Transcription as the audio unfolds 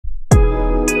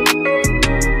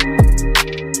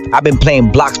I've been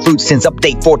playing Blox Fruits since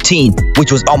update 14, which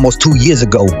was almost 2 years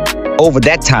ago. Over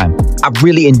that time, I've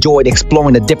really enjoyed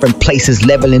exploring the different places,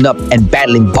 leveling up and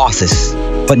battling bosses.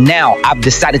 But now I've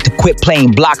decided to quit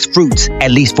playing Blox Fruits,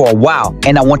 at least for a while,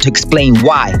 and I want to explain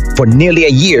why. For nearly a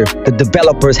year, the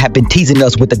developers have been teasing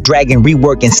us with the dragon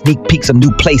rework and sneak peeks of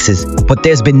new places, but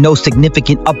there's been no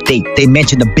significant update. They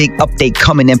mentioned a big update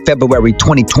coming in February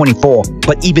 2024,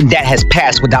 but even that has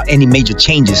passed without any major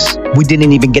changes. We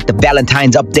didn't even get the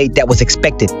Valentine's update that was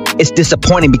expected. It's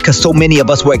disappointing because so many of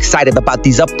us were excited about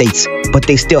these updates, but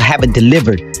they still haven't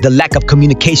delivered. The lack of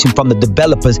communication from the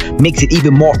developers makes it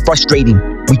even more frustrating.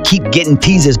 We keep getting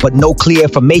teasers, but no clear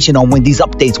information on when these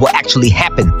updates will actually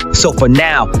happen. So for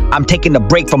now, I'm taking a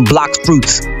break from Blox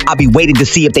Fruits. I'll be waiting to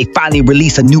see if they finally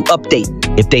release a new update.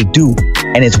 If they do,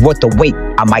 and it's worth the wait,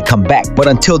 I might come back. But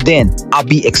until then, I'll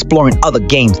be exploring other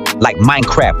games like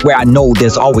Minecraft, where I know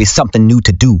there's always something new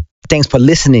to do. Thanks for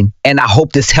listening, and I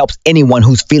hope this helps anyone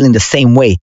who's feeling the same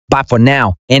way. Bye for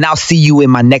now, and I'll see you in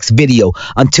my next video.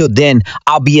 Until then,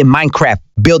 I'll be in Minecraft,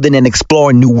 building and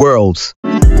exploring new worlds.